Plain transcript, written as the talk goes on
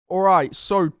Alright,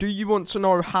 so do you want to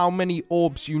know how many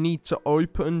orbs you need to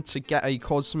open to get a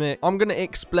cosmic? I'm going to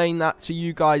explain that to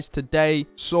you guys today.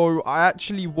 So I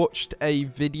actually watched a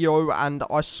video and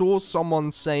I saw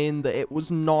someone saying that it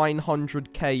was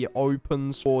 900k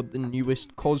opens for the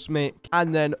newest cosmic.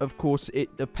 And then of course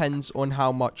it depends on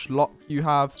how much luck you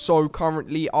have. So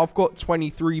currently I've got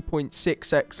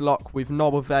 23.6x luck with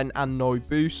no event and no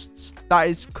boosts. That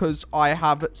is because I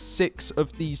have 6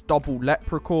 of these double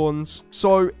leprechauns.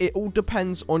 So it all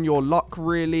depends on your luck,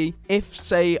 really. If,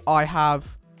 say, I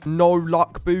have no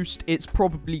luck boost, it's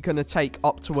probably going to take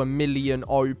up to 1 million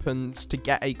opens to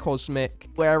get a cosmic.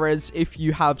 Whereas if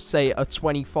you have, say, a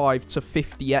 25 to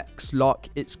 50x luck,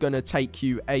 it's going to take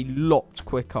you a lot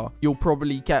quicker. You'll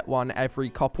probably get one every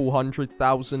couple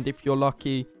 100,000 if you're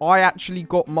lucky. I actually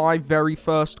got my very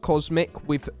first cosmic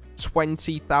with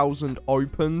 20,000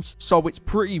 opens, so it's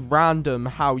pretty random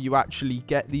how you actually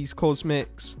get these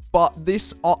cosmics. But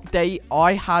this update,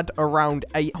 I had around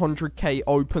 800k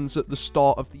opens at the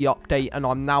start of the update, and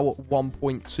I'm now at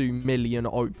 1.2 million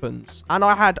opens. And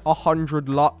I had 100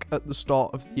 luck at the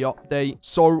start of the update,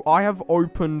 so I have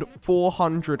opened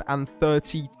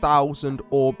 430,000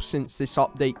 orbs since this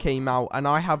update came out, and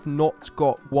I have not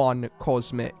got one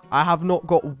cosmic. I have not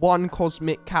got one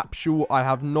cosmic capsule. I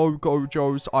have no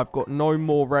Gojos. I've got no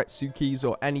more Retsukis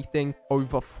or anything.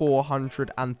 Over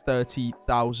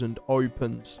 430,000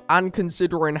 opens. And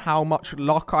considering how much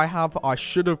luck I have, I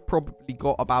should have probably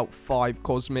got about 5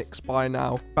 cosmics by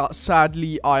now. But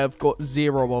sadly, I have got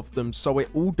 0 of them. So it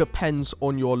all depends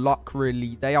on your luck,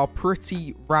 really. They are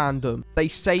pretty random. They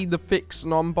say the fixed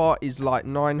number is like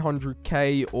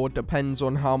 900k or depends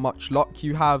on how much luck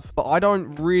you have. But I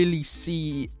don't really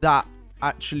see that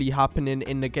actually happening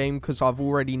in the game because I've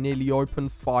already nearly opened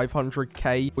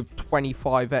 500k with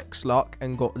 25x luck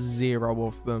and got 0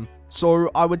 of them.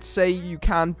 So I would say you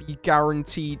can be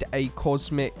guaranteed a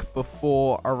cosmic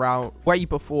before way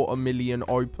before 1 million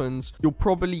opens. You'll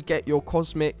probably get your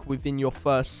cosmic within your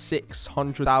first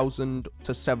 600,000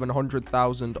 to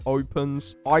 700,000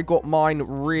 opens. I got mine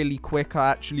really quick. I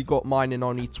actually got mine in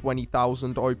only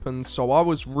 20,000 opens, so I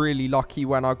was really lucky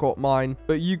when I got mine.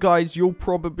 But you guys, you'll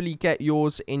probably get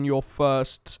yours in your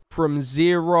first from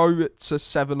 0 to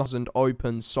 7,000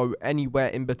 opens, so anywhere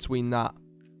in between that.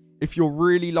 If you're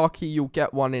really lucky, you'll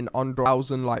get one in under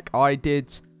 1,000 like I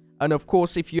did. And of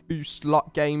course, if you use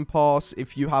Luck Game Pass,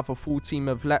 if you have a full team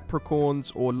of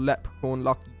Leprechauns or Leprechaun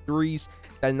Lucky 3s,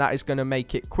 then that is going to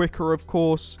make it quicker, of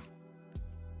course.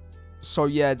 So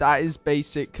yeah, that is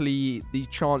basically the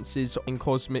chances in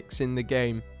cosmics in the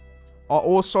game. I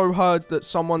also heard that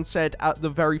someone said at the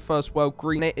very first World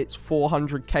Green it's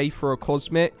 400k for a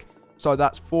cosmic. So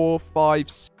that's 4, 5,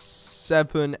 6,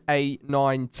 7, 8,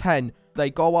 9, 10. They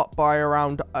go up by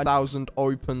around 1,000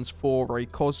 opens for a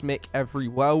cosmic every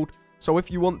world. So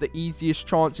if you want the easiest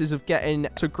chances of getting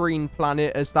to Green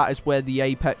Planet, as that is where the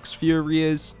Apex Fury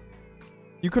is,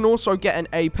 you can also get an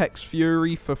Apex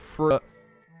Fury for free.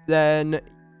 Then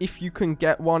if you can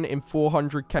get one in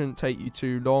 400, can't take you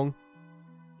too long.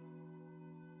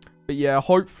 But yeah,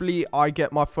 hopefully I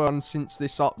get my first since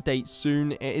this update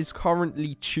soon. It is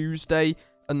currently Tuesday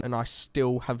and I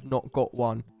still have not got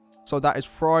one. So that is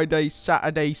Friday,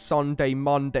 Saturday, Sunday,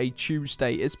 Monday,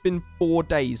 Tuesday. It's been 4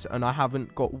 days and I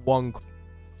haven't got one.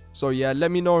 So yeah,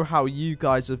 let me know how you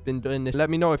guys have been doing this.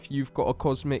 Let me know if you've got a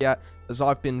cosmic yet, as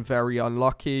I've been very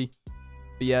unlucky.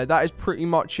 But yeah, that is pretty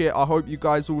much it. I hope you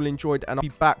guys all enjoyed, and I'll be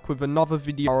back with another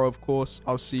video, of course.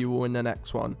 I'll see you all in the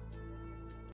next one.